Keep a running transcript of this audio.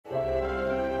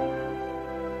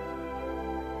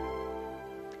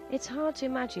It's hard to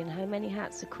imagine how many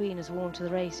hats the Queen has worn to the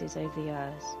races over the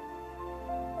years.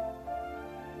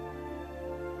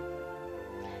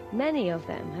 Many of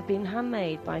them have been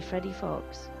handmade by Freddie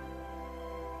Fox.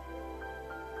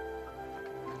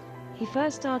 He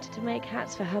first started to make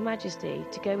hats for Her Majesty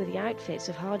to go with the outfits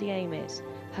of Hardy Amis,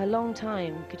 her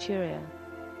long-time couturier.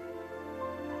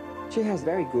 She has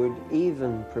very good,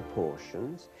 even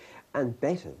proportions, and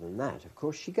better than that, of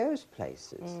course, she goes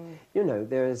places. You know,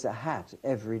 there is a hat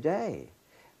every day,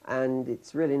 and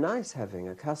it's really nice having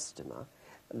a customer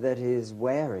that is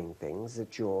wearing things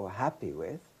that you're happy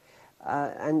with,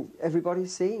 and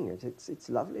everybody's seeing it. It's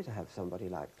lovely to have somebody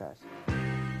like that.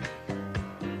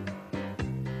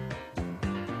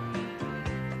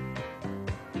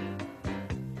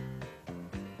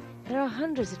 There are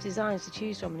hundreds of designs to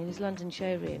choose from in his London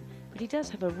showroom, but he does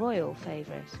have a royal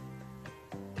favourite.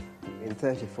 In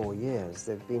 34 years,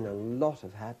 there have been a lot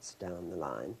of hats down the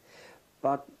line,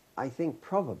 but I think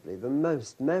probably the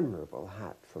most memorable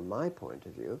hat from my point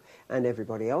of view, and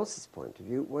everybody else's point of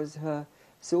view, was her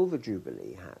Silver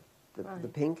Jubilee hat, the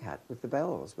pink hat with the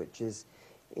bells, which is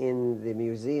in the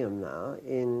museum now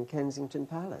in Kensington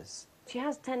Palace. She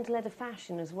has tend to lead a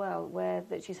fashion as well, where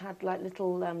that she's had like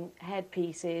little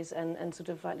headpieces and sort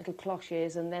of like little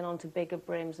cloches, and then onto bigger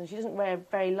brims. And she doesn't wear a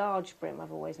very large brim,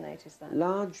 I've always noticed that.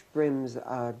 Large brims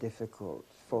are difficult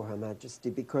for Her Majesty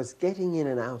because getting in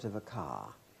and out of a car,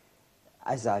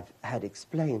 as I've had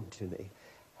explained to me,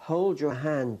 hold your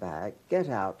handbag, get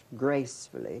out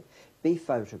gracefully, be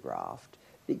photographed,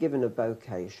 be given a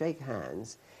bouquet, shake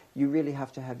hands. You really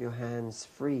have to have your hands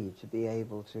free to be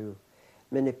able to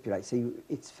manipulate, so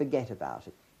it's forget about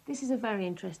it. This is a very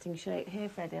interesting shape here,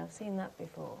 Freddie. I've seen that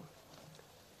before.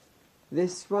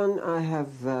 This one, I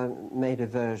have made a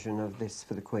version of this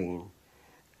for the Queen,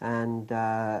 and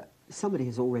somebody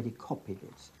has already copied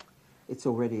it. It's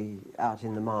already out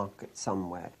in the market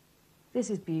somewhere. This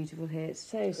is beautiful here. It's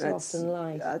so soft and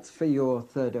light. That's for your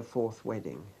third or fourth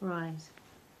wedding. Right.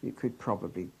 You could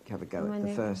probably have a go at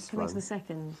the first one. Coming to the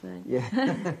second, so.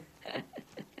 Yeah.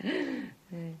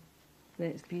 Yeah.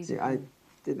 It's beautiful. See, I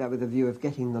did that with a view of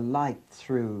getting the light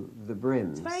through the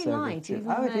brims. It's very light, even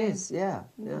though... Oh, it is, yeah,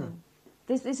 yeah.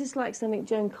 This is like something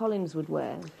Joan Collins would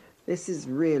wear. This is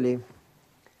really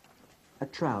a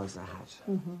trouser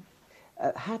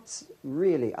hat. Hats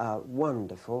really are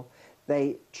wonderful.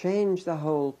 They change the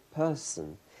whole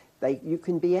person. You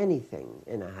can be anything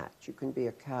in a hat. You can be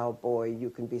a cowboy,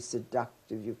 you can be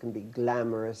seductive, you can be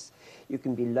glamorous, you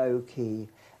can be low-key.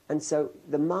 And so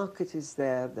the market is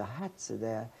there, the hats are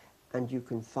there, and you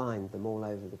can find them all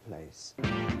over the place.